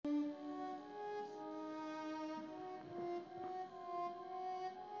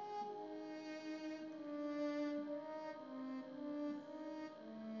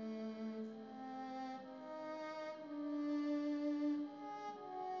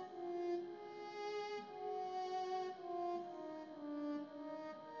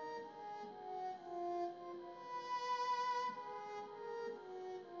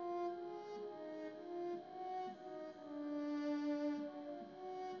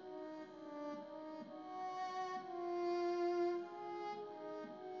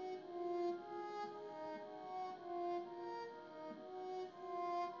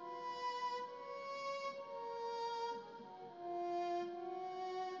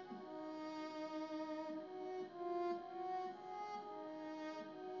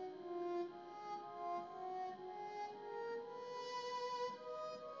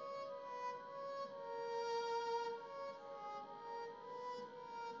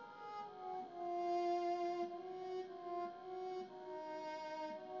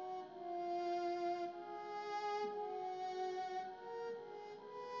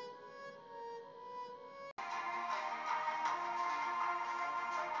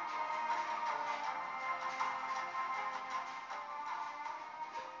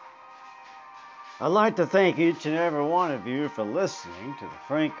I'd like to thank each and every one of you for listening to the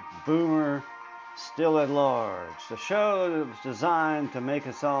Frank Boomer Still at Large, the show that was designed to make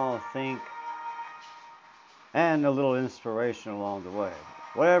us all think and a little inspiration along the way.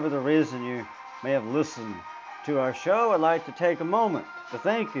 Whatever the reason you may have listened to our show, I'd like to take a moment to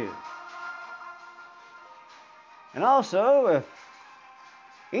thank you. And also, if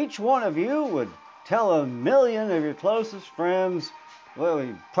each one of you would tell 1,000,000 of your closest friends, well,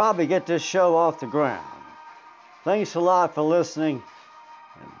 we probably get this show off the ground. Thanks a lot for listening.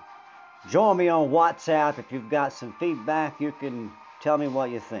 And join me on WhatsApp. If you've got some feedback, you can tell me what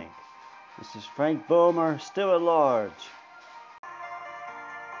you think. This is Frank Boomer, Still at Large.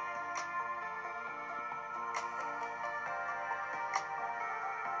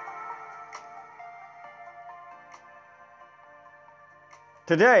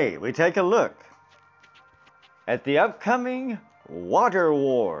 Today, we take a look at the upcoming water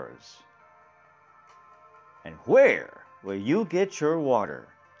wars. And where will you get your water?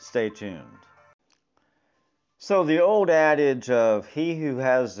 Stay tuned. So the old adage of he who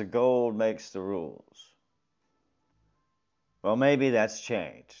has the gold makes the rules. Well, maybe that's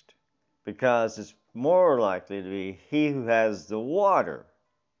changed, because it's more likely to be he who has the water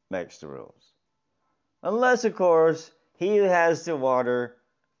makes the rules. Unless, of course, he who has the water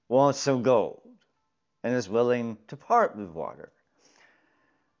wants some gold and is willing to part with water.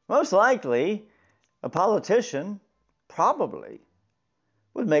 Most likely, a politician probably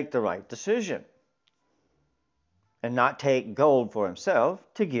would make the right decision and not take gold for himself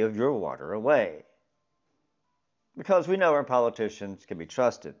to give your water away. Because we know our politicians can be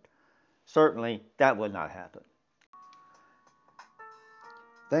trusted. Certainly, that would not happen.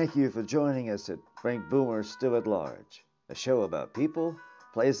 Thank you for joining us at Frank Boomer Still at Large, a show about people,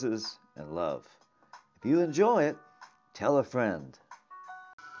 places, and love. If you enjoy it, tell a friend.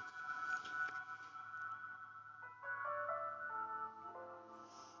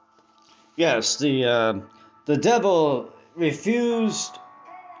 Yes, the devil refused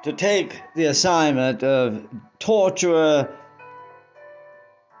to take the assignment of torturer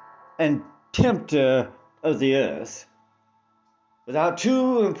and tempter of the earth without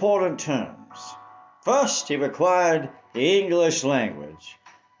two important terms. First, he required the English language.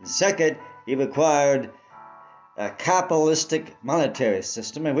 And second, he required a capitalistic monetary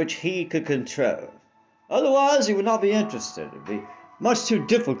system in which he could control. Otherwise, he would not be interested. It would be much too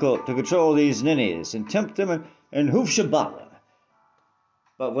difficult to control these ninnies and tempt them in Hoofshabala.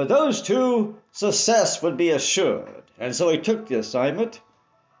 But with those two, success would be assured. And so he took the assignment,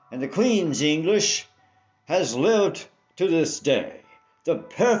 and the Queen's English has lived to this day. The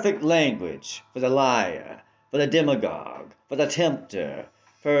perfect language for the liar, for the demagogue, for the tempter,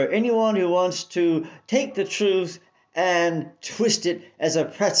 for anyone who wants to take the truth and twist it as a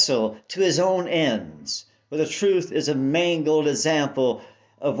pretzel to his own ends, where the truth is a mangled example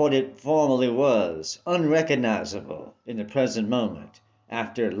of what it formerly was, unrecognizable in the present moment,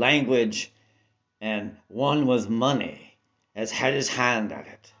 after language and one with money has had his hand at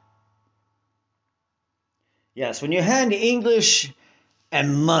it. Yes, when you hand English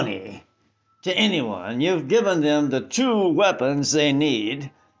and money to anyone, you've given them the two weapons they need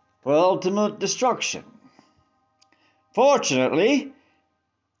for ultimate destruction. Fortunately,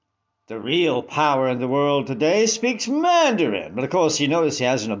 the real power in the world today speaks Mandarin, but of course you notice he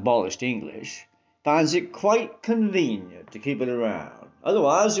hasn't abolished English. Finds it quite convenient to keep it around.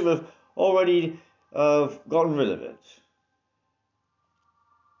 Otherwise, he would have already gotten rid of it.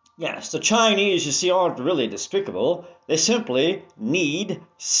 Yes, the Chinese, you see, aren't really despicable. They simply need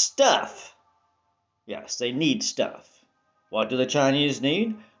stuff. Yes, they need stuff. What do the Chinese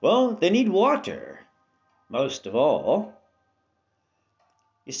need? Well, they need water, most of all.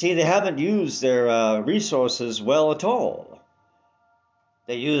 You see, they haven't used their resources well at all.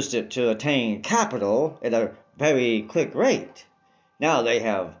 They used it to attain capital at a very quick rate. Now they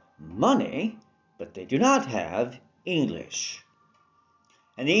have money, but they do not have English.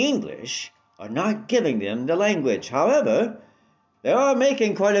 And the English are not giving them the language. However, they are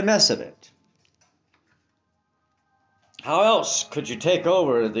making quite a mess of it. How else could you take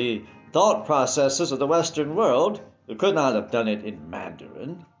over the thought processes of the Western world? You could not have done it in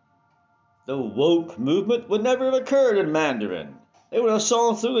Mandarin. The woke movement would never have occurred in Mandarin. They would have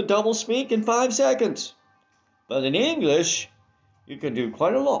sawn through a doublespeak in 5 seconds. But in English, you can do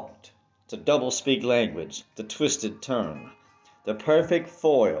quite a lot. It's a doublespeak language, the twisted tongue, the perfect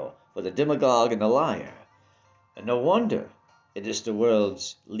foil for the demagogue and the liar. And no wonder it is the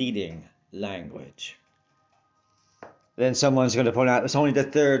world's leading language. Then someone's going to point out it's only the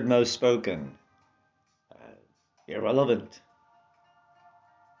third most spoken. Irrelevant.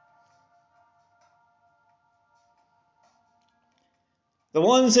 The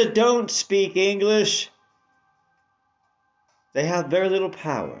ones that don't speak English, they have very little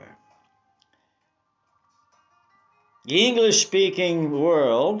power. The English-speaking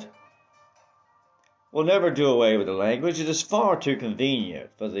world will never do away with the language. It is far too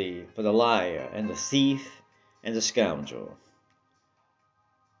convenient for the liar and the thief and the scoundrel.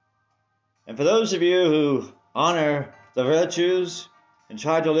 And for those of you who honor the virtues and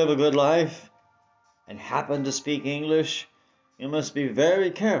try to live a good life and happen to speak English, you must be very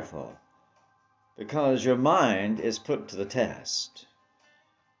careful, because your mind is put to the test.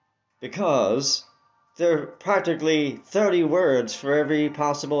 Because there are practically 30 words for every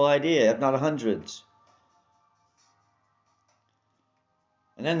possible idea, if not hundreds.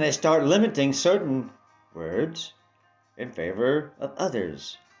 And then they start limiting certain words in favor of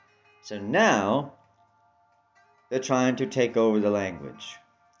others. So now they're trying to take over the language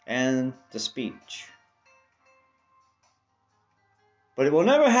and the speech. But it will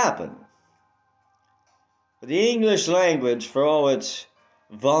never happen. But the English language, for all its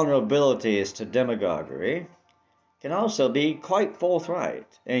vulnerabilities to demagoguery, can also be quite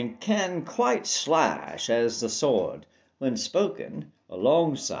forthright and can quite slash as the sword when spoken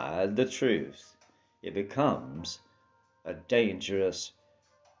alongside the truth. It becomes a dangerous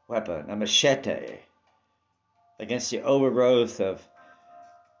weapon, a machete, against the overgrowth of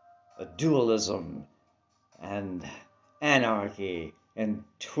dualism and anarchy and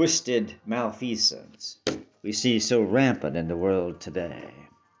twisted malfeasance we see so rampant in the world today.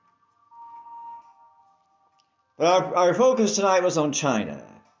 But our focus tonight was on China.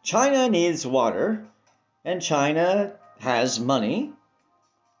 China needs water, and China has money,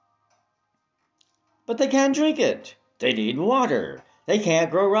 but they can't drink it. They need water. They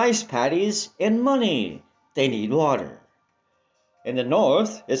can't grow rice paddies in money. They need water. In the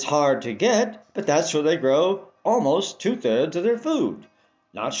north, it's hard to get, but that's where they grow almost 2/3 of their food.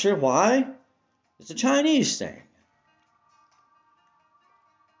 Not sure why. It's a Chinese thing.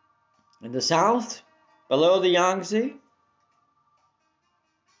 In the south, below the Yangtze,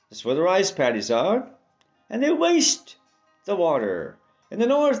 that's where the rice paddies are, and they waste the water. In the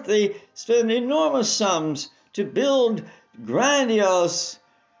north, they spend enormous sums to build grandiose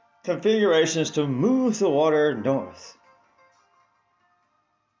configurations to move the water north.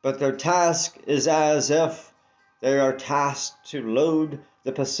 But their task is as if they are tasked to load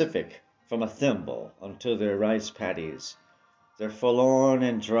the Pacific from a thimble onto their rice paddies. They're forlorn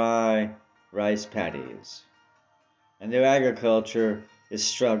and dry rice paddies. And their agriculture is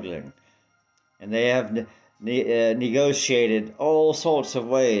struggling. And they have negotiated all sorts of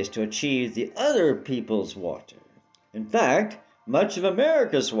ways to achieve the other people's water. In fact, much of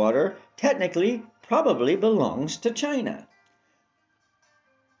America's water technically probably belongs to China.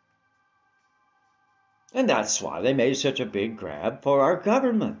 And that's why they made such a big grab for our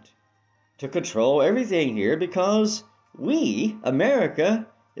government, to control everything here, because we, America,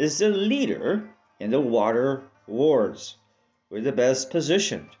 is the leader in the water wars. We're the best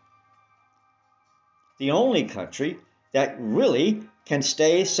positioned. The only country that really can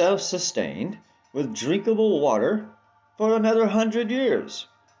stay self-sustained with drinkable water for another 100 years,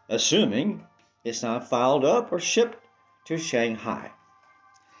 assuming it's not fouled up or shipped to Shanghai.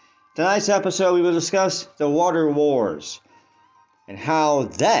 Tonight's episode, we will discuss the water wars and how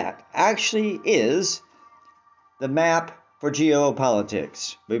that actually is the map for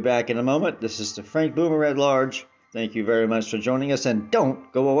geopolitics. We'll be back in a moment. This is the Frank Boomer at Large. Thank you very much for joining us, and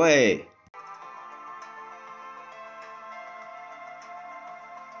don't go away.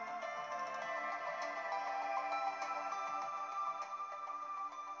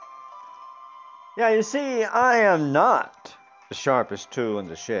 Yeah, you see, I am not the sharpest tool in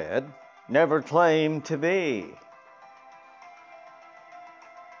the shed. Never claimed to be.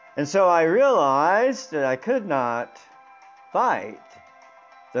 And so I realized that I could not fight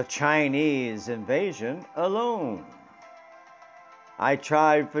the Chinese invasion alone. I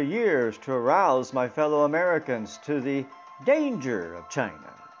tried for years to arouse my fellow Americans to the danger of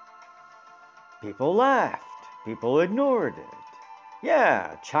China. People laughed. People ignored it.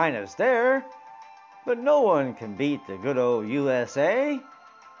 Yeah, China's there, but no one can beat the good old USA.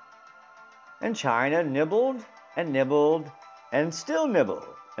 And China nibbled and nibbled and still nibble.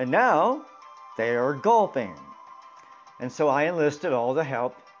 And now they are gulping. And so I enlisted all the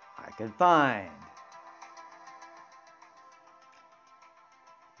help I could find.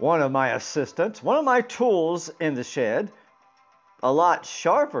 One of my assistants, one of my tools in the shed, a lot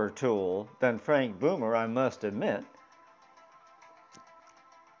sharper tool than Frank Boomer, I must admit,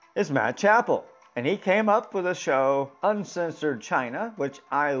 is Matt Chappell. And he came up with a show, Uncensored China, which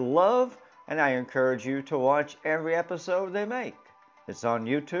I love, and I encourage you to watch every episode they make. It's on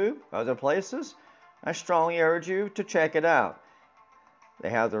YouTube, other places. I strongly urge you to check it out. They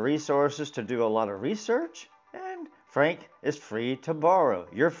have the resources to do a lot of research, and Frank is free to borrow.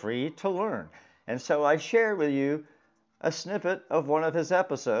 You're free to learn. And so I share with you a snippet of one of his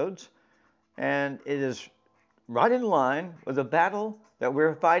episodes, and it is right in line with the battle that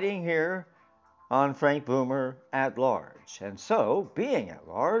we're fighting here on Frank Boomer at Large. And so, being at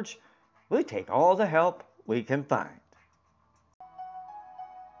large, we take all the help we can find.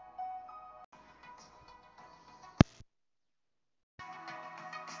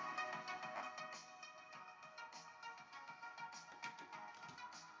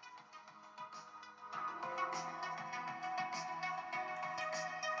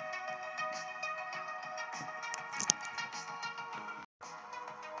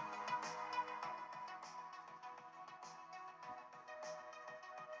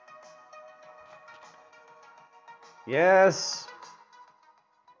 Yes,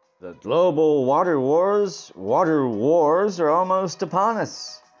 the global water wars are almost upon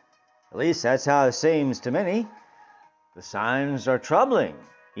us. At least that's how it seems to many. The signs are troubling.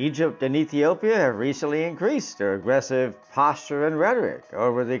 Egypt and Ethiopia have recently increased their aggressive posture and rhetoric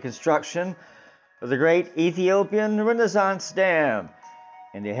over the construction of the great Ethiopian Renaissance Dam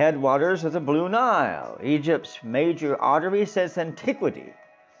in the headwaters of the Blue Nile, Egypt's major artery since antiquity.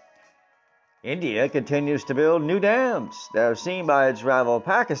 India continues to build new dams that are seen by its rival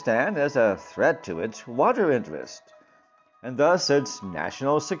Pakistan as a threat to its water interest, and thus its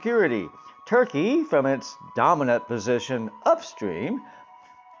national security. Turkey, from its dominant position upstream,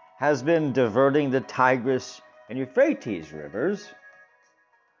 has been diverting the Tigris and Euphrates rivers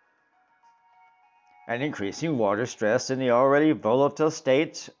and increasing water stress in the already volatile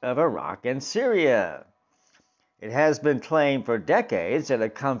states of Iraq and Syria. It has been claimed for decades that a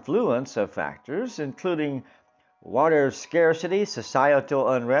confluence of factors, including water scarcity, societal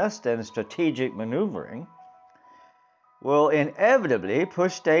unrest, and strategic maneuvering, will inevitably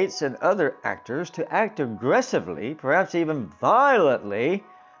push states and other actors to act aggressively, perhaps even violently,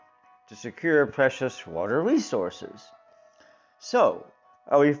 to secure precious water resources. So,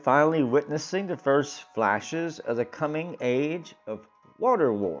 are we finally witnessing the first flashes of the coming age of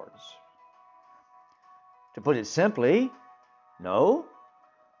water wars? To put it simply, no.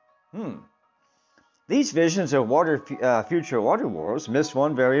 These visions of future water wars miss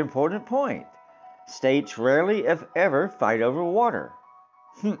one very important point. States rarely, if ever, fight over water.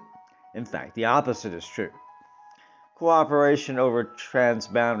 In fact, the opposite is true. Cooperation over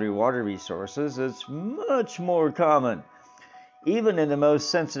transboundary water resources is much more common, even in the most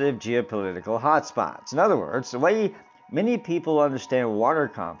sensitive geopolitical hotspots. In other words, the way many people understand water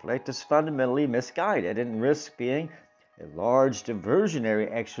conflict is fundamentally misguided and risks being a large diversionary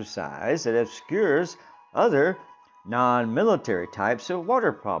exercise that obscures other non-military types of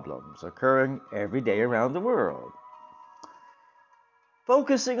water problems occurring every day around the world.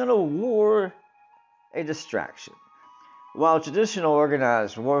 Focusing on a war, a distraction. While traditional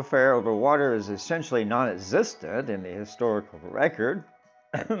organized warfare over water is essentially non-existent in the historical record,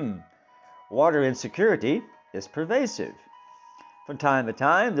 water insecurity is pervasive. From time to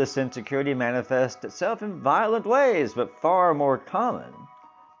time, this insecurity manifests itself in violent ways, but far more common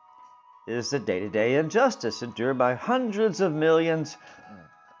is the day-to-day injustice endured by hundreds of millions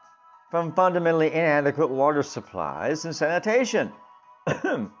from fundamentally inadequate water supplies and sanitation.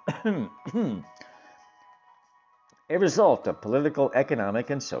 A result of political, economic,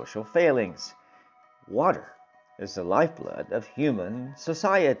 and social failings. Water is the lifeblood of human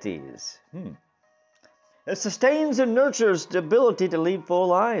societies. It sustains and nurtures the ability to lead full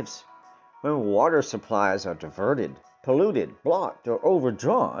lives. When water supplies are diverted, polluted, blocked, or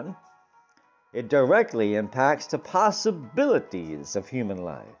overdrawn, it directly impacts the possibilities of human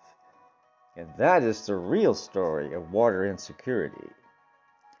life. And that is the real story of water insecurity.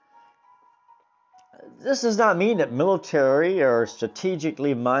 This does not mean that military or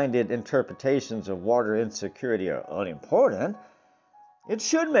strategically minded interpretations of water insecurity are unimportant. It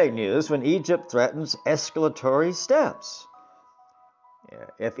should make news when Egypt threatens escalatory steps.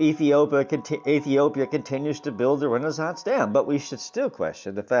 If Ethiopia continues to build the Renaissance Dam, but we should still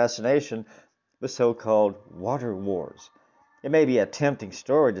question the fascination with so-called water wars. It may be a tempting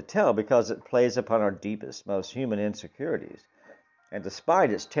story to tell because it plays upon our deepest, most human insecurities. And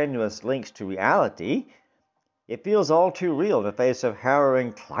despite its tenuous links to reality, it feels all too real in the face of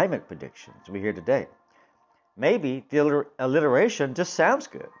harrowing climate predictions we hear today. Maybe the alliteration just sounds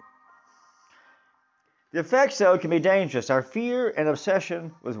good. The effects, though, can be dangerous. Our fear and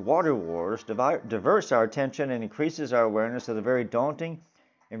obsession with water wars diverts our attention and increases our awareness of the very daunting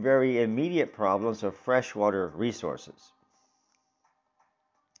and very immediate problems of freshwater resources.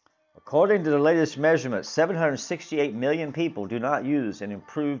 According to the latest measurement, 768 million people do not use an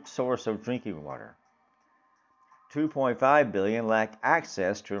improved source of drinking water. 2.5 billion lack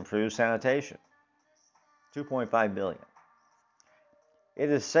access to improved sanitation. 2.5 billion. It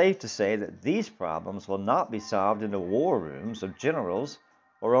is safe to say that these problems will not be solved in the war rooms of generals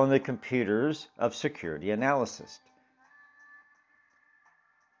or on the computers of security analysts.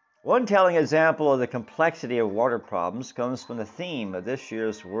 One telling example of the complexity of water problems comes from the theme of this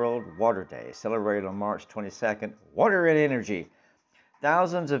year's World Water Day, celebrated on March 22nd, Water and Energy.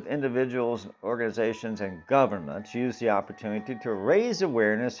 Thousands of individuals, organizations, and governments use the opportunity to raise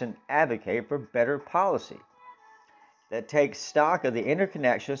awareness and advocate for better policy that takes stock of the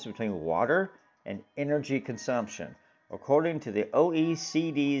interconnections between water and energy consumption. According to the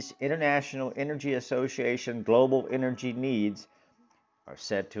OECD's International Energy Association, global energy needs are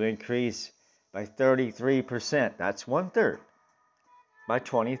set to increase by 33%, that's 1/3, by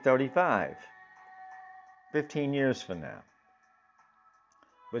 2035, 15 years from now,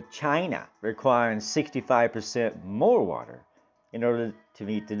 with China requiring 65% more water in order to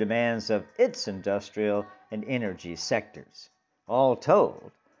meet the demands of its industrial and energy sectors. All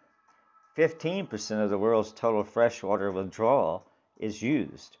told, 15% of the world's total freshwater withdrawal is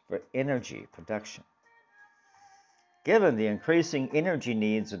used for energy production. Given the increasing energy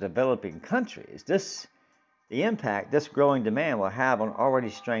needs of developing countries, the impact this growing demand will have on already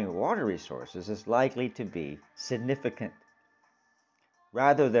strained water resources is likely to be significant.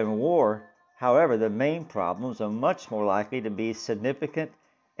 Rather than war, however, the main problems are much more likely to be significant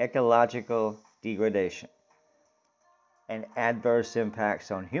ecological degradation and adverse impacts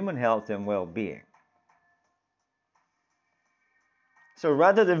on human health and well-being. So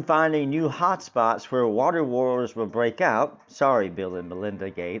rather than finding new hotspots where water wars will break out, sorry, Bill and Melinda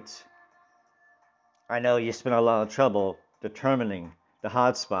Gates, I know you spent a lot of trouble determining the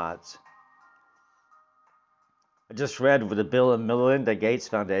hotspots. I just read where the Bill and Melinda Gates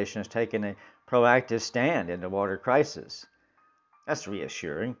Foundation has taken a proactive stand in the water crisis. That's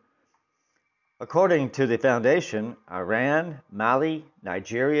reassuring. According to the foundation, Iran, Mali,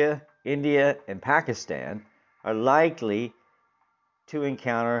 Nigeria, India, and Pakistan are likely to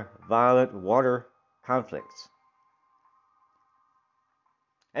encounter violent water conflicts.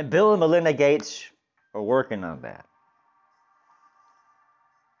 And Bill and Melinda Gates are working on that.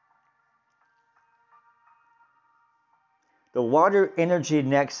 The water energy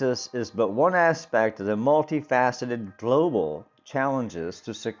nexus is but one aspect of the multifaceted global challenges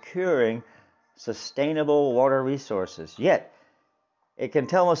to securing sustainable water resources. Yet, it can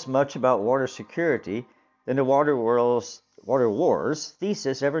tell us much about water security than the water wars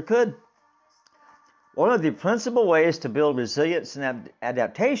thesis ever could. One of the principal ways to build resilience and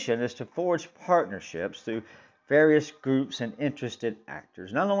adaptation is to forge partnerships through various groups and interested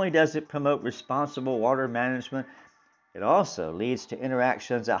actors. Not only does it promote responsible water management, it also leads to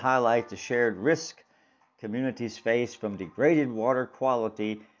interactions that highlight the shared risk communities face from degraded water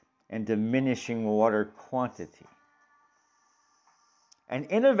quality and diminishing water quantity. An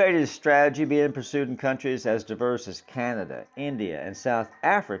innovative strategy being pursued in countries as diverse as Canada, India, and South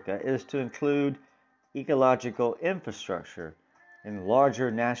Africa is to include ecological infrastructure in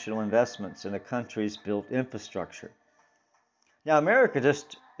larger national investments in a country's built infrastructure. Now, America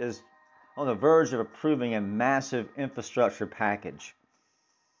just is on the verge of approving a massive infrastructure package.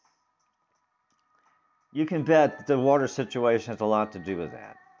 You can bet that the water situation has a lot to do with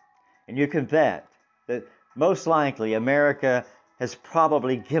that. And you can bet that most likely America has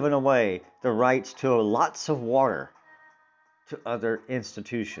probably given away the rights to lots of water to other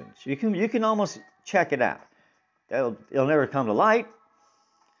institutions. You can almost check it out. It'll never come to light,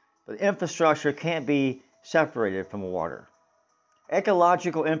 but infrastructure can't be separated from water.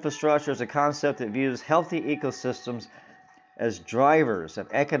 Ecological infrastructure is a concept that views healthy ecosystems as drivers of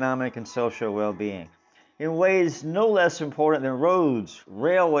economic and social well-being in ways no less important than roads,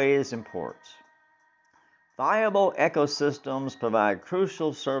 railways, and ports. Viable ecosystems provide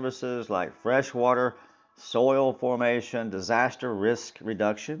crucial services like fresh water, soil formation, disaster risk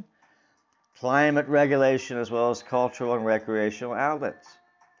reduction, climate regulation, as well as cultural and recreational outlets.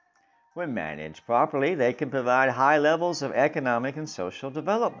 When managed properly, they can provide high levels of economic and social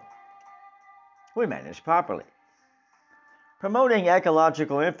development. When managed properly. Promoting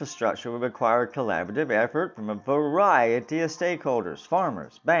ecological infrastructure will require collaborative effort from a variety of stakeholders,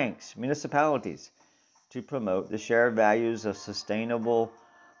 farmers, banks, municipalities, to promote the shared values of sustainably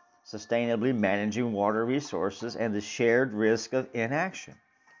managing water resources and the shared risk of inaction.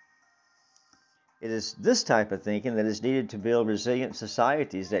 It is this type of thinking that is needed to build resilient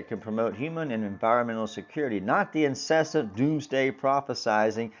societies that can promote human and environmental security, not the incessant doomsday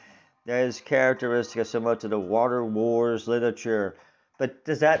prophesizing That is characteristic of so much of the water wars literature. But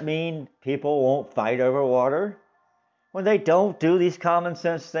does that mean people won't fight over water? When they don't do these common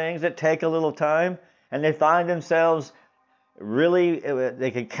sense things that take a little time and they find themselves really,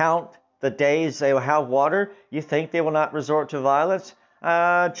 they can count the days they will have water, you think they will not resort to violence?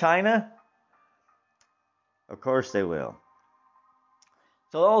 China? Of course they will.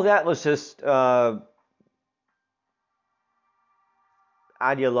 So all that was just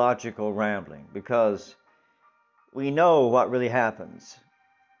ideological rambling, because we know what really happens.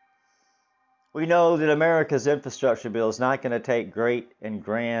 We know that America's infrastructure bill is not going to take great and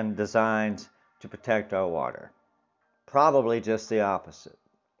grand designs to protect our water. Probably just the opposite.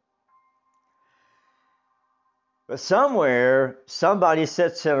 But somewhere, somebody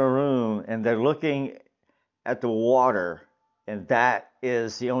sits in a room and they're looking at the water, and that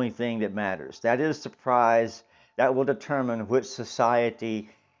is the only thing that matters. That is the prize that will determine which society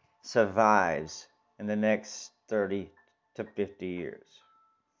survives in the next 30 to 50 years.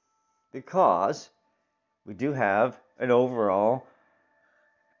 Because we do have an overall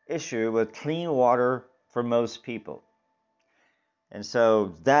issue with clean water for most people. And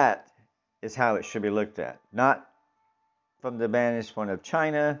so that is how it should be looked at. Not from the vantage point of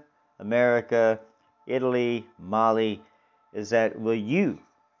China, America, Italy, Mali, is that will you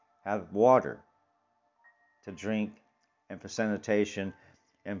have water to drink and for sanitation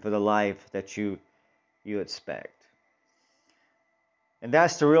and for the life that you expect. And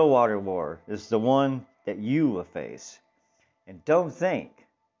that's the real water war, is the one that you will face. And don't think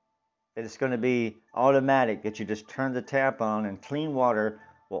that it's going to be automatic, that you just turn the tap on and clean water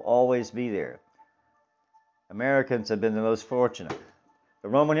will always be there. Americans have been the most fortunate. The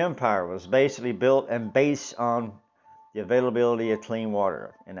Roman Empire was basically built and based on the availability of clean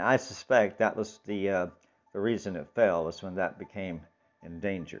water. And I suspect that was the reason it fell, was when that became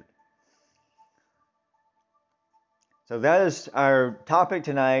endangered. So that is our topic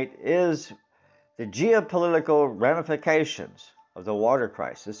tonight, is the geopolitical ramifications of the water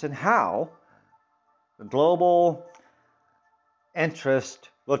crisis and how the global interest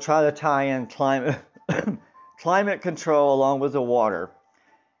will try to tie in climate control along with the water,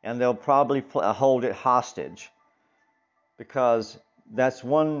 and they'll probably hold it hostage, because that's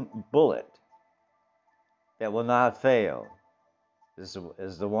one bullet that will not fail, is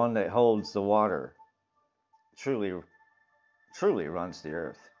the one that holds the water, truly runs the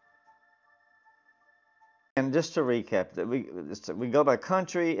earth. And just to recap, that we go by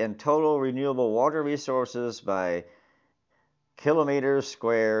country and total renewable water resources by kilometers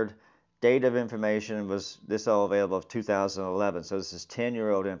squared. Date of information was this all available of 2011. So this is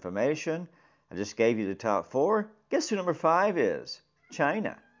 10-year-old information. I just gave you the top 4. Guess who number 5 is?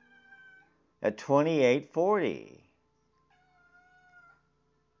 China at 2840.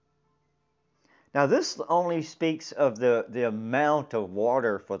 Now this only speaks of the amount of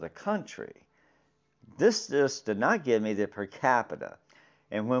water for the country. This did not give me the per capita.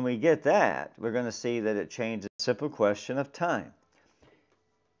 And when we get that, we're going to see that it changes a simple question of time.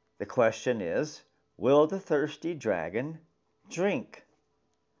 The question is, will the thirsty dragon drink?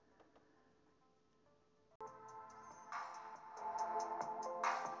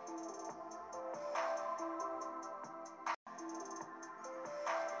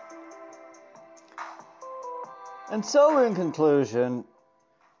 And so in conclusion,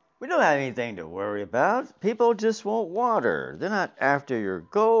 we don't have anything to worry about. People just want water. They're not after your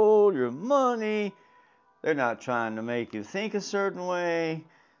gold, your money. They're not trying to make you think a certain way.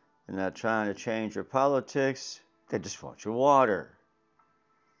 They're not trying to change your politics. They just want your water.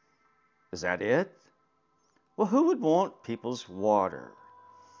 Is that it? Well, who would want people's water?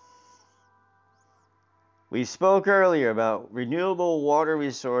 We spoke earlier about renewable water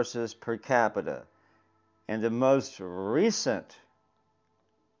resources per capita. And the most recent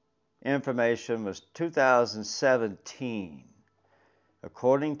information was 2017.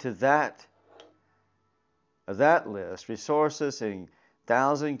 According to that list, resources in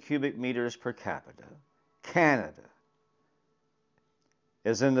 1,000 cubic meters per capita, Canada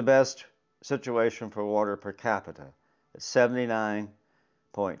is in the best situation for water per capita at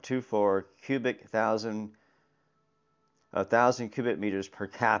 79.24 1,000 cubic meters per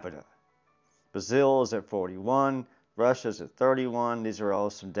capita. Brazil is at 41. Russia's at 31. These are all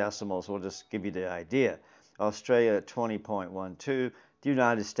some decimals. We'll just give you the idea. Australia at 20.12. The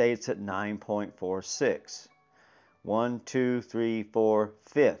United States at 9.46. 1, 2, 3, 4,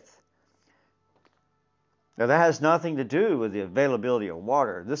 5th. Now that has nothing to do with the availability of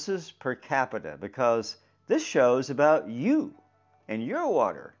water. This is per capita, because this shows about you and your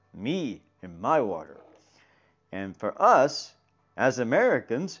water, me and my water. And for us, as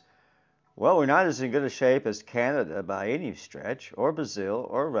Americans, Well, we're not as in good a shape as Canada by any stretch, or Brazil,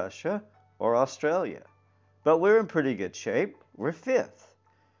 or Russia, or Australia. But we're in pretty good shape. We're fifth.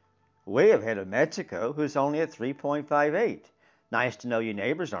 Way ahead of Mexico, who's only at 3.58. Nice to know your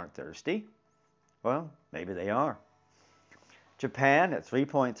neighbors aren't thirsty. Well, maybe they are. Japan at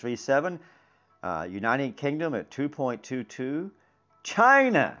 3.37. United Kingdom at 2.22.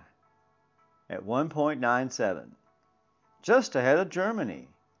 China at 1.97. Just ahead of Germany.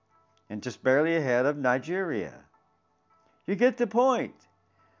 And just barely ahead of Nigeria. You get the point.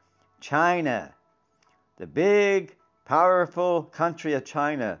 China, the big, powerful country of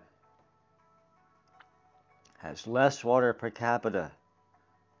China, has less water per capita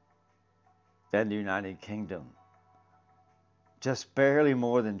than the United Kingdom. Just barely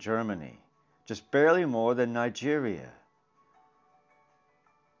more than Germany. Just barely more than Nigeria.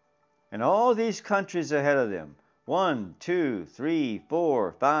 And all these countries ahead of them, 1, 2, 3,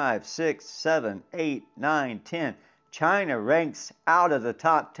 4, 5, 6, 7, 8, 9, 10. China ranks out of the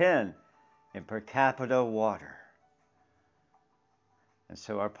top 10 in per capita water. And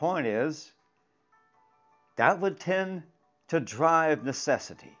so our point is, that would tend to drive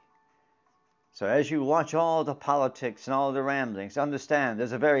necessity. So as you watch all the politics and all the ramblings, understand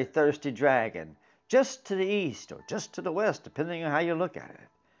there's a very thirsty dragon just to the east or just to the west, depending on how you look at it,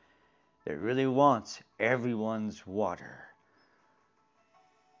 that really wants everyone's water.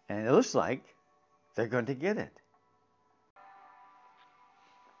 And it looks like they're going to get it.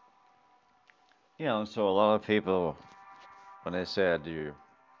 So a lot of people, when they said you're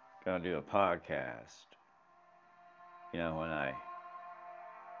going to do a podcast, when I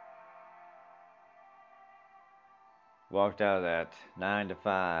walked out of that 9 to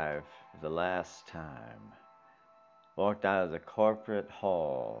 5 the last time, walked out of the corporate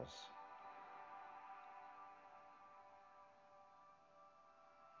halls,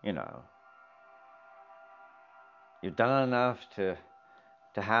 you've done enough to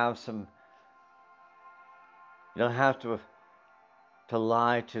have some. You don't have to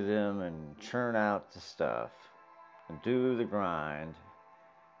lie to them and churn out the stuff and do the grind,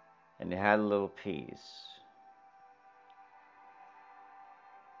 and you had a little peace.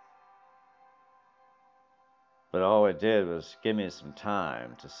 But all it did was give me some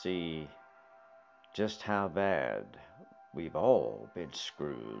time to see just how bad we've all been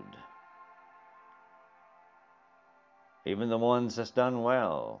screwed. Even the ones that's done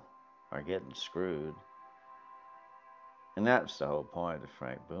well are getting screwed. And that's the whole point of the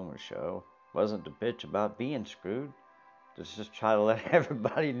Frank Boomer Show. Wasn't to bitch about being screwed. Just try to let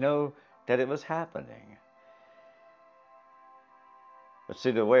everybody know that it was happening. But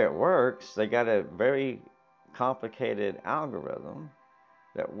see, the way it works, they got a very complicated algorithm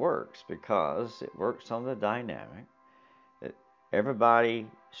that works because it works on the dynamic that everybody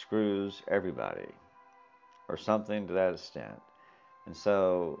screws everybody, or something to that extent. And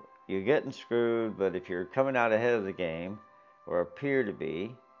so you're getting screwed, but if you're coming out ahead of the game, or appear to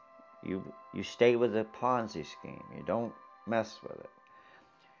be, you stay with the Ponzi scheme. You don't mess with it.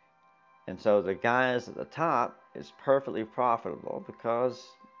 And so the guys at the top is perfectly profitable because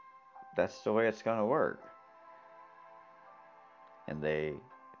that's the way it's going to work. And they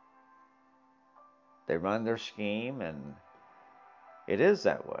run their scheme, and it is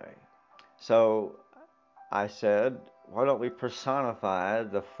that way. So I said, why don't we personify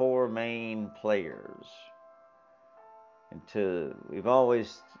the four main players? The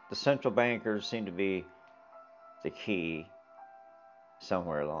central bankers seem to be the key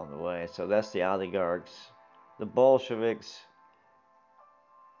somewhere along the way. So that's the oligarchs, the Bolsheviks,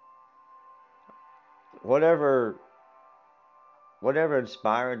 whatever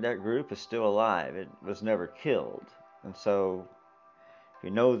inspired that group is still alive. It was never killed. And so if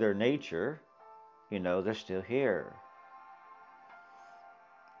you know their nature, they're still here.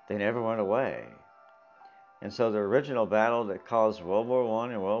 They never went away. And so the original battle that caused World War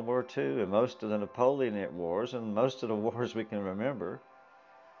I and World War II and most of the Napoleonic Wars and most of the wars we can remember,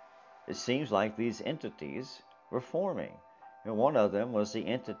 it seems like these entities were forming. And one of them was the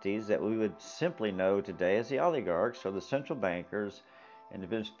entities that we would simply know today as the oligarchs or the central bankers. And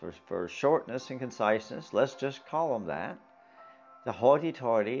for shortness and conciseness, let's just call them that. The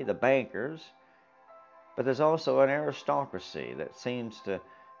hoity-toity, the bankers. But there's also an aristocracy that seems to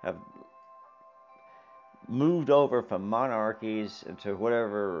have moved over from monarchies into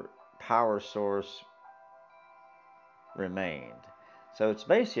whatever power source remained. So it's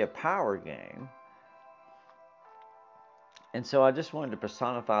basically a power game. And so I just wanted to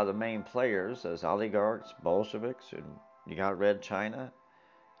personify the main players as oligarchs, Bolsheviks, and you got Red China,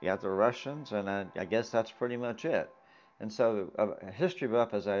 you got the Russians, and I guess that's pretty much it. And so, a history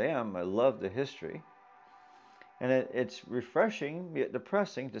buff as I am, I love the history. And it's refreshing yet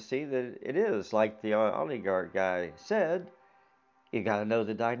depressing to see that it is, like the oligarch guy said, you got to know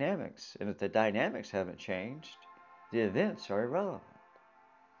the dynamics. And if the dynamics haven't changed, the events are irrelevant.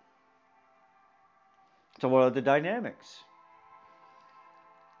 So, what are the dynamics?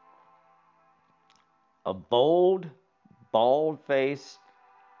 A bold, bald-faced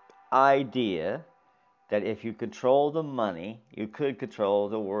idea that if you control the money, you could control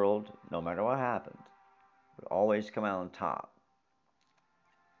the world no matter what happened. It would always come out on top.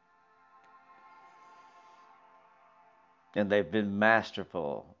 And they've been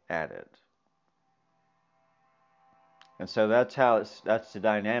masterful at it. And so that's the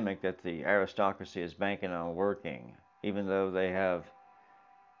dynamic that the aristocracy is banking on working, even though they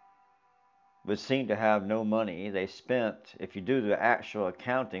would seem to have no money. They spent, if you do the actual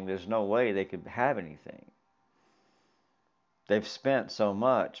accounting, there's no way they could have anything. They've spent so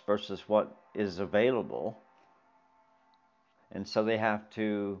much versus what is available. And so they have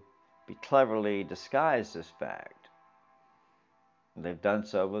to be cleverly disguise this fact. And they've done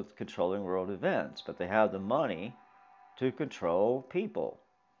so with controlling world events, but they have the money to control people.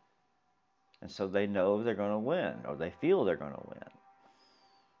 And so they know they're going to win, or they feel they're going to win.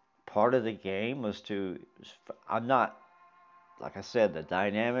 Part of the game was I'm not, like I said, the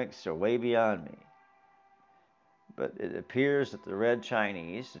dynamics are way beyond me. But it appears that the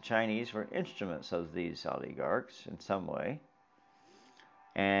Chinese were instruments of these oligarchs in some way.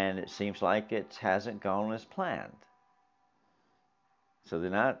 And it seems like it hasn't gone as planned. So they're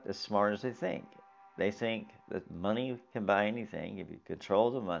not as smart as they think. They think that money can buy anything. If you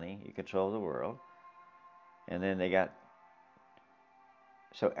control the money, you control the world. And then they got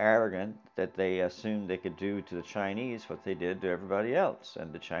so arrogant that they assumed they could do to the Chinese what they did to everybody else.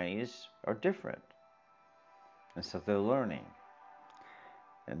 And the Chinese are different. And so they're learning.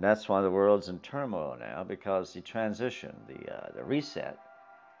 And that's why the world's in turmoil now, because the transition, the reset,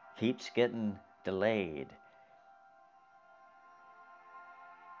 keeps getting delayed.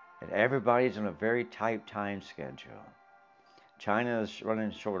 And everybody's on a very tight time schedule. China is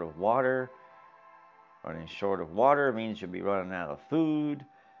running short of water. Running short of water means you'll be running out of food.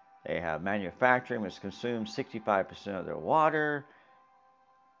 They have manufacturing which consumes 65% of their water.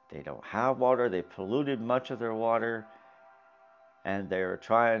 They don't have water. They polluted much of their water. And they're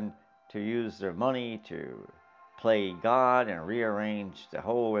trying to use their money to play God and rearrange the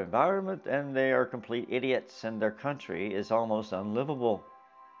whole environment. And they are complete idiots, and their country is almost unlivable.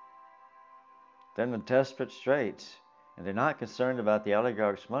 They're in the desperate straits, and they're not concerned about the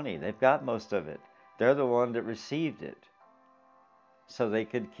oligarchs' money. They've got most of it. They're the one that received it, so they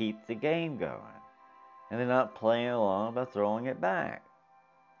could keep the game going. And they're not playing along by throwing it back.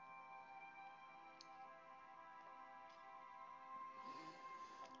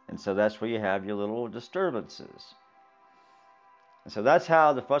 And so that's where you have your little disturbances. And so that's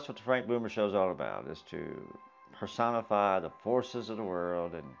how the Fuss with the Frank Boomer show is all about, is to personify the forces of the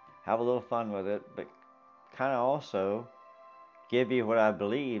world and have a little fun with it, but kind of also give you what I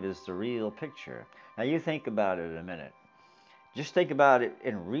believe is the real picture. Now you think about it a minute. Just think about it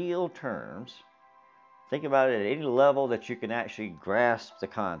in real terms. Think about it at any level that you can actually grasp the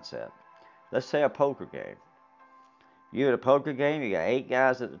concept. Let's say a poker game. You at a poker game, you got 8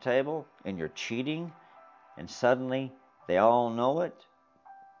 guys at the table, and you're cheating, and suddenly they all know it.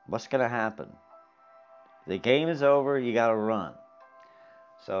 What's going to happen? The game is over, you got to run.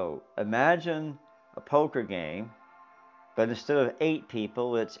 So imagine a poker game, but instead of 8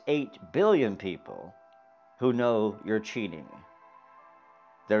 people, it's 8 billion people who know you're cheating.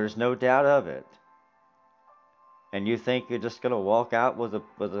 There's no doubt of it. And you think you're just going to walk out with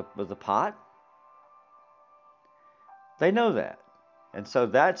a pot? They know that. And so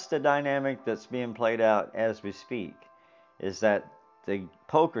that's the dynamic that's being played out as we speak, is that the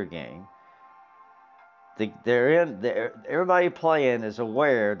poker game, everybody playing is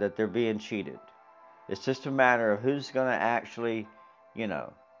aware that they're being cheated. It's just a matter of who's going to actually,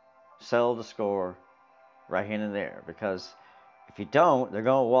 sell the score right here and there. Because if you don't, they're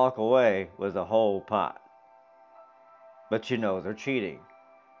going to walk away with the whole pot. But they're cheating.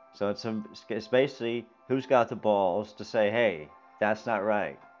 So it's basically who's got the balls to say, hey, that's not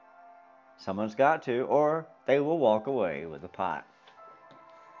right. Someone's got to, or they will walk away with the pot.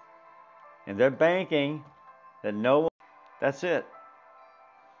 And they're banking that that's it.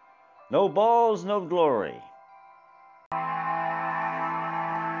 No balls, no glory.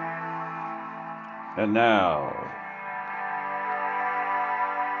 And now,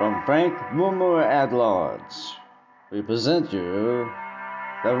 from Frank Boomer at Lords, we present you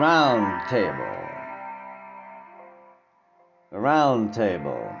the Round Table. The Round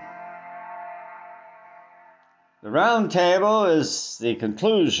Table. The Round Table is the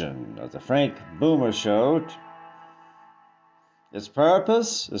conclusion of the Frank Boomer Show. Its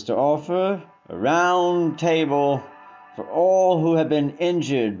purpose is to offer a round table for all who have been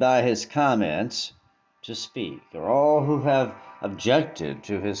injured by his comments to speak, or all who have objected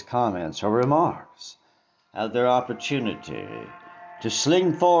to his comments or remarks, have their opportunity to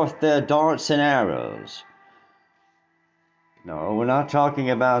sling forth their darts and arrows. No, we're not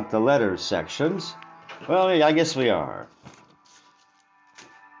talking about the letters sections. Well, I guess we are.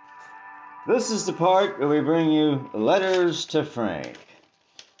 This is the part where we bring you letters to Frank.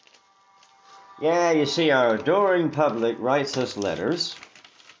 Yeah, you see, our adoring public writes us letters.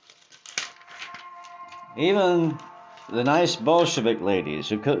 Even the nice Bolshevik ladies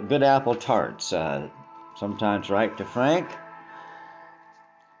who cook good apple tarts sometimes write to Frank.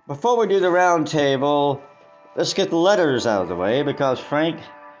 Before we do the round table, let's get the letters out of the way because Frank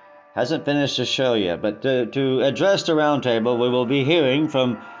hasn't finished the show yet. But to address the round table, we will be hearing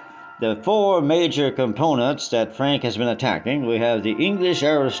from the four major components that Frank has been attacking. We have the English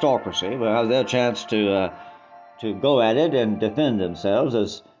aristocracy. We'll have their chance to go at it and defend themselves,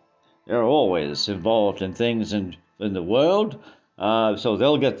 as they're always involved in things in the world. So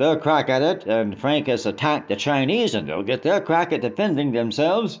they'll get their crack at it, and Frank has attacked the Chinese, and they'll get their crack at defending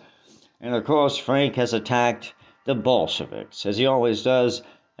themselves. And of course, Frank has attacked the Bolsheviks, as he always does,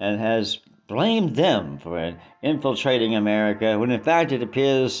 and has blamed them for infiltrating America, when in fact it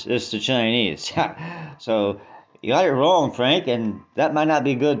appears it's the Chinese. So you got it wrong, Frank, and that might not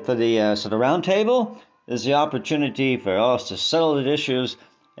be good for the round table. There's the opportunity for us to settle the issues,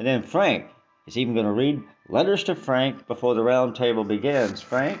 and then Frank is even going to read letters to Frank before the round table begins.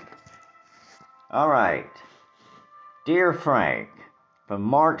 Frank? All right. Dear Frank, from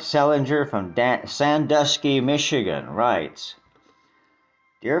Mark Sellinger from Sandusky, Michigan, writes,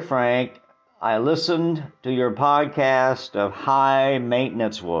 Dear Frank, I listened to your podcast of High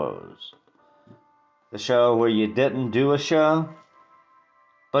Maintenance Woes, the show where you didn't do a show,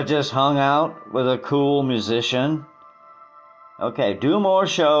 but just hung out with a cool musician. Okay, do more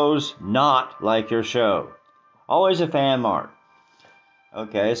shows not like your show. Always a fan, Mark.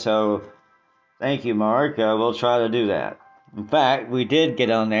 Okay, so thank you, Mark. We'll try to do that. In fact, we did get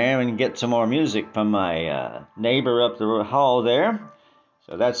on there and get some more music from my neighbor up the hall there.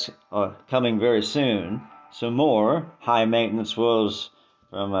 So that's coming very soon. Some more High Maintenance Woes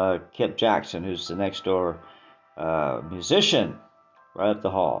from Kip Jackson, who's the next door musician right up the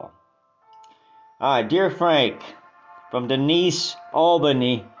hall. All right, dear Frank, from Denise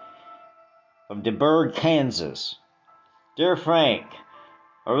Albany, from DeBurgh, Kansas. Dear Frank,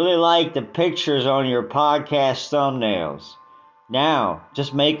 I really like the pictures on your podcast thumbnails. Now,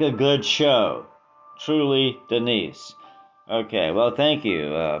 just make a good show. Truly, Denise. Okay, well, thank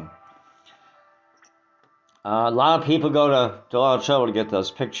you. A lot of people go to a lot of trouble to get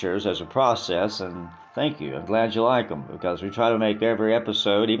those pictures as a process, and thank you. I'm glad you like them, because we try to make every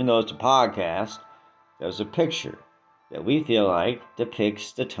episode, even though it's a podcast, there's a picture that we feel like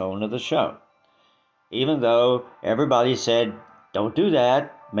depicts the tone of the show. Even though everybody said, don't do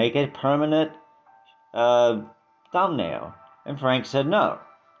that, make it permanent thumbnail. And Frank said no.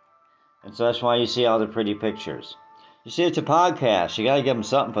 And so that's why you see all the pretty pictures. You see, it's a podcast. You got to give them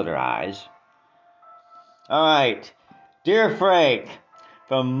something for their eyes. All right. Dear Frank,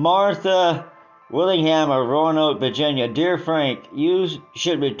 from Martha Willingham of Roanoke, Virginia. Dear Frank, you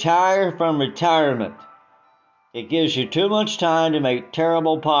should retire from retirement. It gives you too much time to make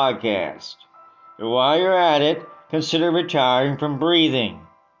terrible podcasts. But while you're at it, consider retiring from breathing.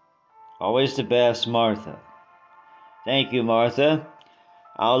 Always the best, Martha. Thank you, Martha.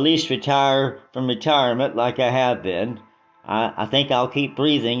 I'll at least retire from retirement like I have been. I think I'll keep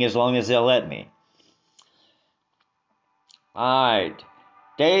breathing as long as they'll let me. Alright.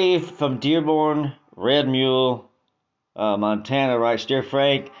 Dave from Dearborn, Red Mule, Montana writes, Dear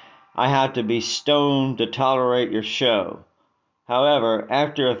Frank, I have to be stoned to tolerate your show. However,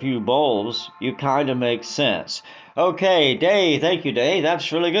 after a few bowls, you kind of make sense. Okay, Dave. Thank you, Dave.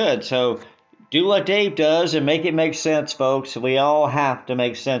 That's really good. So do what Dave does and make it make sense, folks. We all have to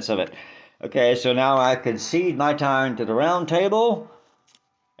make sense of it. Okay, so now I concede my time to the round table,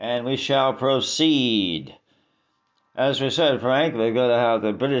 and we shall proceed. As we said, Frank, we're going to have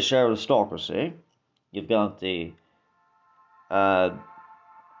the British aristocracy. You've got the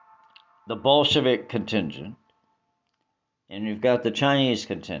Bolshevik contingent, and you've got the Chinese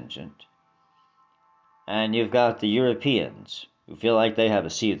contingent, and you've got the Europeans who feel like they have a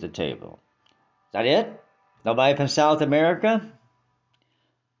seat at the table. Is that it? Nobody from South America?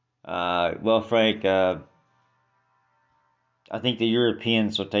 Well, Frank, I I think the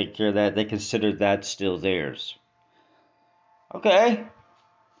Europeans will take care of that. They consider that still theirs. Okay.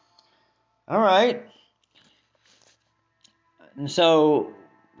 All right. And so,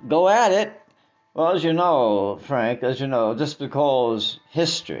 go at it. Well, as you know, Frank, just because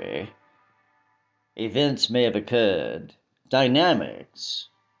history, events may have occurred, dynamics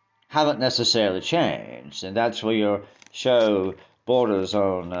haven't necessarily changed. And that's where your show borders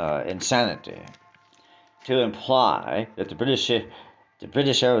on insanity. To imply that the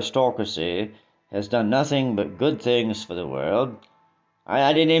British aristocracy has done nothing but good things for the world.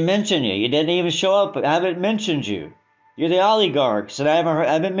 I didn't even mention you. You didn't even show up. I haven't mentioned you. You're the oligarchs, and I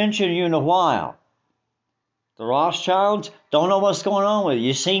haven't mentioned you in a while. The Rothschilds, don't know what's going on with you.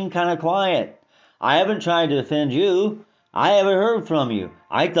 You seem kind of quiet. I haven't tried to defend you. I haven't heard from you.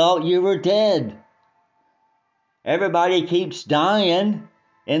 I thought you were dead. Everybody keeps dying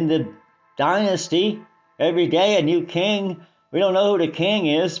in the dynasty. Every day a new king. We don't know who the king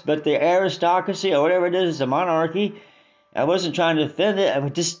is, but the aristocracy or whatever it is, the monarchy. I wasn't trying to defend it. I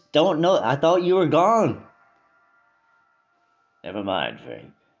just don't know. I thought you were gone. Never mind,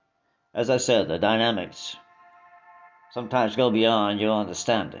 Frank. As I said, the dynamics sometimes go beyond your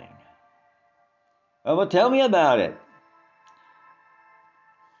understanding. Well, tell me about it.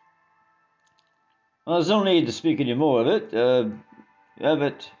 Well, there's no need to speak any more of it. We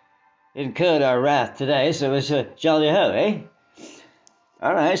haven't incurred our wrath today, so it's a jolly ho, eh?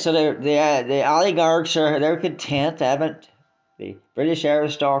 All right, so the oligarchs they're content, haven't the British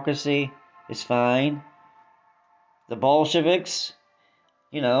aristocracy is fine. The Bolsheviks,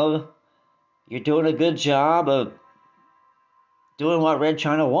 you're doing a good job of doing what Red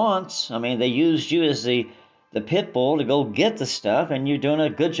China wants. I mean, they used you as the pit bull to go get the stuff, and you're doing a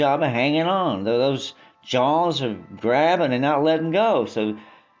good job of hanging on. Those jaws are grabbing and not letting go. So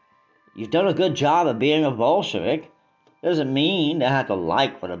you've done a good job of being a Bolshevik. Doesn't mean they have to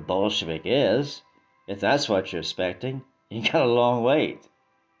like what a Bolshevik is. If that's what you're expecting, you got a long wait.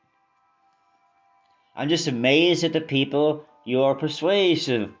 I'm just amazed at the people you are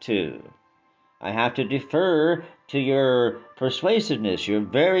persuasive to. I have to defer to your persuasiveness. You're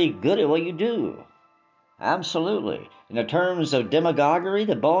very good at what you do. Absolutely. In the terms of demagoguery,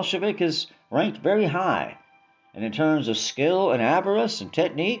 the Bolshevik is ranked very high. And in terms of skill and avarice and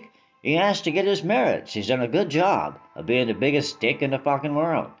technique, he has to get his merits. He's done a good job of being the biggest dick in the fucking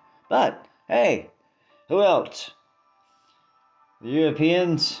world. But, hey, who else? The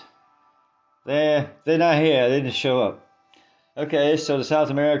Europeans, they're not here. They didn't show up. Okay, so the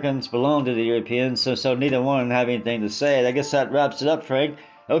South Americans belong to the Europeans, so neither one have anything to say. I guess that wraps it up, Frank.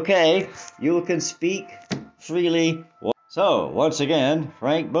 Okay, you can speak freely. So, once again,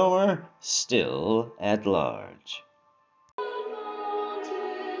 Frank Boomer, still at large.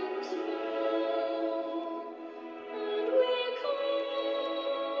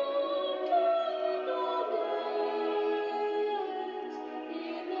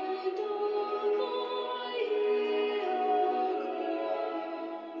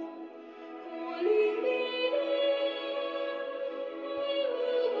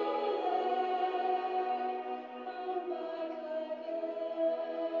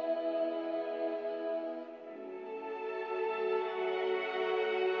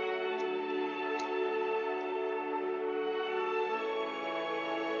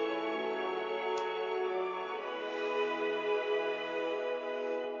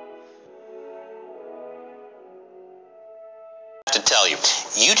 To tell you,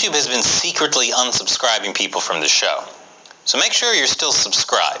 YouTube has been secretly unsubscribing people from the show. So make sure you're still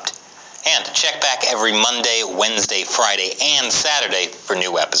subscribed. And check back every Monday, Wednesday, Friday, and Saturday for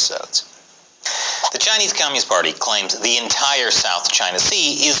new episodes. The Chinese Communist Party claims the entire South China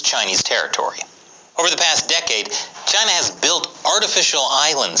Sea is Chinese territory. Over the past decade, China has built artificial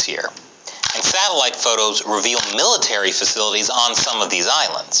islands here, and satellite photos reveal military facilities on some of these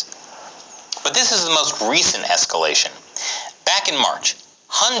islands. But this is the most recent escalation. Back in March,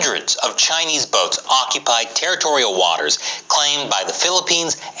 hundreds of Chinese boats occupied territorial waters claimed by the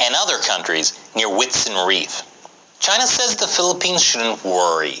Philippines and other countries near Whitsun Reef. China says the Philippines shouldn't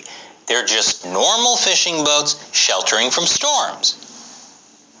worry. They're just normal fishing boats sheltering from storms.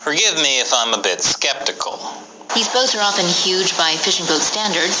 Forgive me if I'm a bit skeptical. These boats are often huge by fishing boat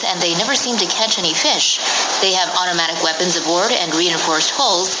standards, and they never seem to catch any fish. They have automatic weapons aboard and reinforced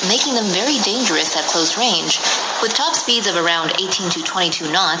hulls, making them very dangerous at close range. With top speeds of around 18 to 22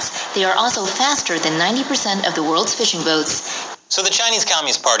 knots, they are also faster than 90% of the world's fishing boats. So the Chinese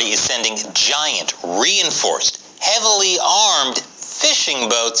Communist Party is sending giant, reinforced, heavily armed fishing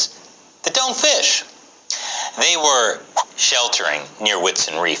boats that don't fish. They were sheltering near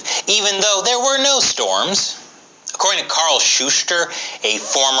Whitsun Reef, even though there were no storms. According to Carl Schuster, a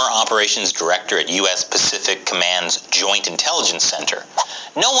former operations director at U.S. Pacific Command's Joint Intelligence Center,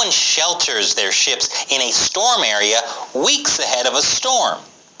 no one shelters their ships in a storm area weeks ahead of a storm.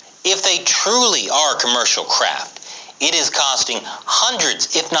 If they truly are commercial craft, it is costing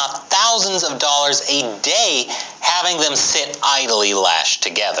hundreds, if not thousands of dollars a day having them sit idly lashed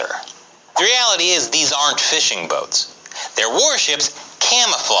together. The reality is these aren't fishing boats. They're warships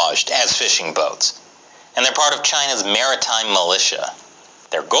camouflaged as fishing boats, and they're part of China's maritime militia.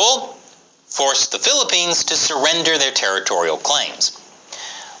 Their goal? Force the Philippines to surrender their territorial claims.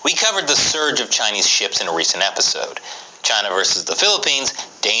 We covered the surge of Chinese ships in a recent episode, China versus the Philippines,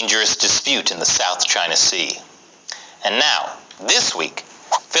 dangerous dispute in the South China Sea. And now, this week,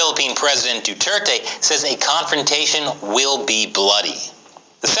 Philippine President Duterte says a confrontation will be bloody.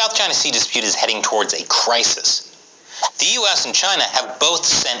 The South China Sea dispute is heading towards a crisis. The U.S. and China have both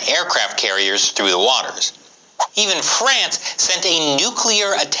sent aircraft carriers through the waters. Even France sent a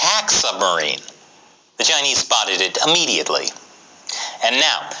nuclear attack submarine. The Chinese spotted it immediately. And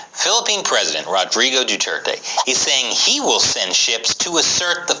now, Philippine President Rodrigo Duterte is saying he will send ships to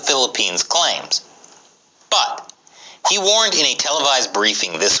assert the Philippines' claims. But he warned in a televised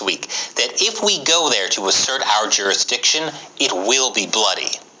briefing this week that if we go there to assert our jurisdiction, it will be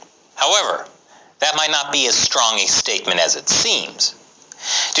bloody. However, that might not be as strong a statement as it seems.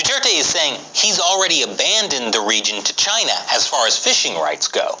 Duterte is saying he's already abandoned the region to China as far as fishing rights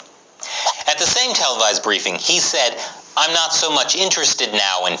go. At the same televised briefing, he said, "I'm not so much interested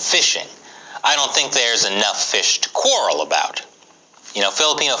now in fishing. I don't think there's enough fish to quarrel about."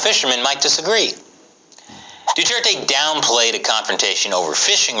 Filipino fishermen might disagree. Duterte downplayed a confrontation over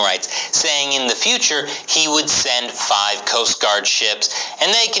fishing rights, saying in the future he would send 5 Coast Guard ships,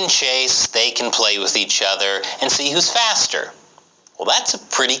 and they can chase, they can play with each other, and see who's faster. Well, that's a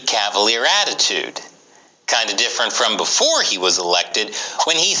pretty cavalier attitude. Kind of different from before he was elected,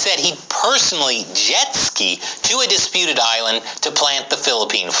 when he said he'd personally jet ski to a disputed island to plant the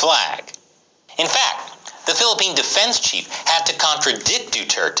Philippine flag. In fact, the Philippine defense chief had to contradict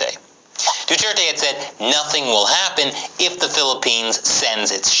Duterte. Duterte had said nothing will happen if the Philippines sends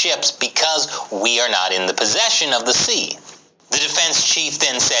its ships because we are not in the possession of the sea. The defense chief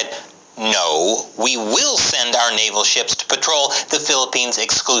then said, "No, we will send our naval ships to patrol the Philippines'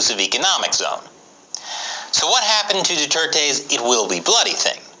 exclusive economic zone." So what happened to Duterte's "it will be bloody"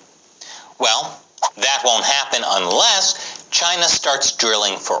 thing? Well, that won't happen unless China starts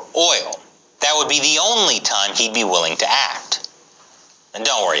drilling for oil. That would be the only time he'd be willing to act. And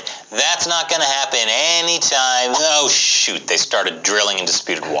don't worry, that's not going to happen anytime. Oh, shoot, they started drilling in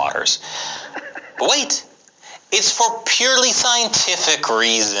disputed waters. But wait, it's for purely scientific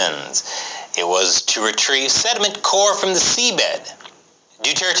reasons. It was to retrieve sediment core from the seabed.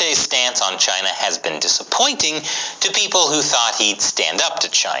 Duterte's stance on China has been disappointing to people who thought he'd stand up to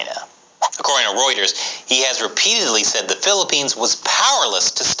China. According to Reuters, he has repeatedly said the Philippines was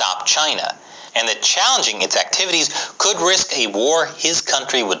powerless to stop China, and that challenging its activities could risk a war his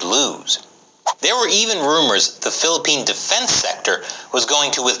country would lose. There were even rumors the Philippine defense sector was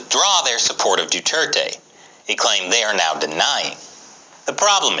going to withdraw their support of Duterte, a claim they are now denying. The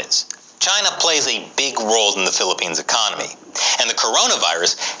problem is, China plays a big role in the Philippines economy, and the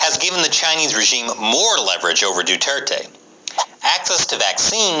coronavirus has given the Chinese regime more leverage over Duterte. Access to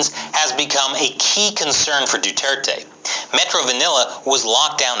vaccines has become a key concern for Duterte. Metro Manila was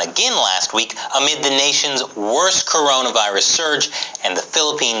locked down again last week amid the nation's worst coronavirus surge, and the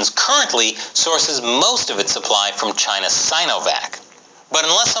Philippines currently sources most of its supply from China's Sinovac. But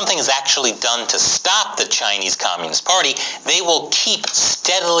unless something is actually done to stop the Chinese Communist Party, they will keep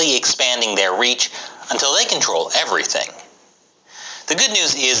steadily expanding their reach until they control everything. The good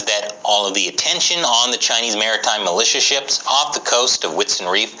news is that all of the attention on the Chinese maritime militia ships off the coast of Whitsun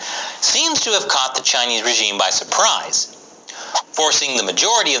Reef seems to have caught the Chinese regime by surprise, forcing the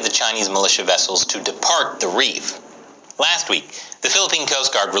majority of the Chinese militia vessels to depart the reef. Last week, the Philippine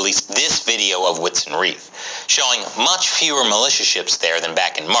Coast Guard released this video of Whitsun Reef, showing much fewer militia ships there than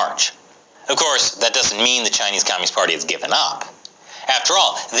back in March. Of course, that doesn't mean the Chinese Communist Party has given up. After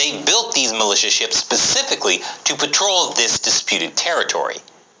all, they built these militia ships specifically to patrol this disputed territory.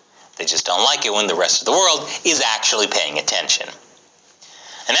 They just don't like it when the rest of the world is actually paying attention.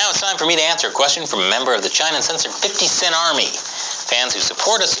 And now it's time for me to answer a question from a member of the China Uncensored 50 Cent Army, fans who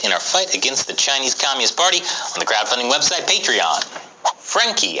support us in our fight against the Chinese Communist Party on the crowdfunding website Patreon.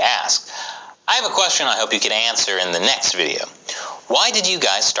 Frankie asks, "I have a question I hope you can answer in the next video. Why did you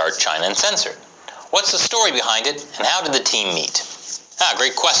guys start China Uncensored? What's the story behind it, and how did the team meet?"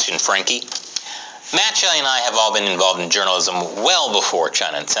 Great question, Frankie. Matt Shelley and I have all been involved in journalism well before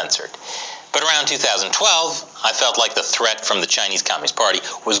China Uncensored. But around 2012, I felt like the threat from the Chinese Communist Party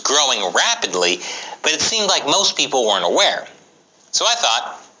was growing rapidly, but it seemed like most people weren't aware. So I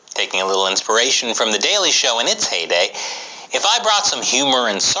thought, taking a little inspiration from The Daily Show in its heyday, if I brought some humor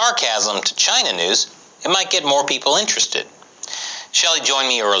and sarcasm to China news, it might get more people interested. Shelley joined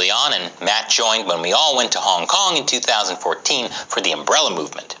me early on, and Matt joined when we all went to Hong Kong in 2014 for the Umbrella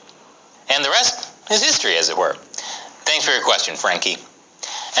Movement. And the rest is history, as it were. Thanks for your question, Frankie.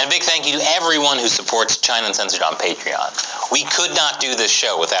 And a big thank you to everyone who supports China Uncensored on Patreon. We could not do this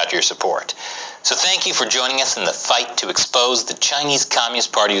show without your support. So thank you for joining us in the fight to expose the Chinese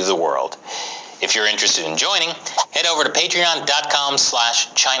Communist Party to the world. If you're interested in joining, head over to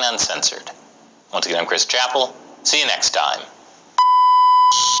patreon.com/China Uncensored. Once again, I'm Chris Chappell. See you next time.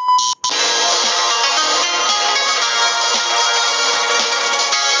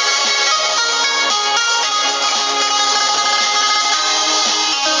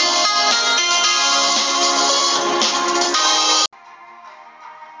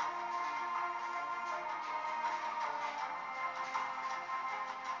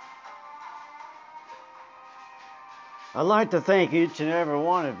 I'd like to thank each and every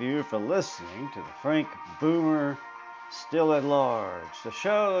one of you for listening to the Frank Boomer Still at Large, the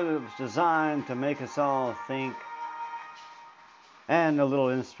show that was designed to make us all think and a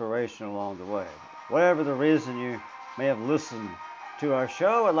little inspiration along the way. Whatever the reason you may have listened to our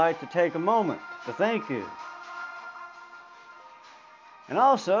show, I'd like to take a moment to thank you. And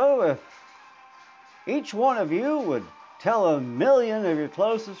also, if each one of you would tell 1 million of your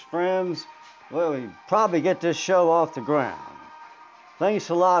closest friends, well, we probably get this show off the ground. Thanks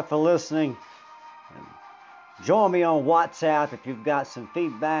a lot for listening. And join me on WhatsApp. If you've got some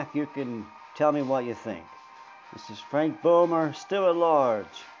feedback, you can tell me what you think. This is Frank Boomer, still at large.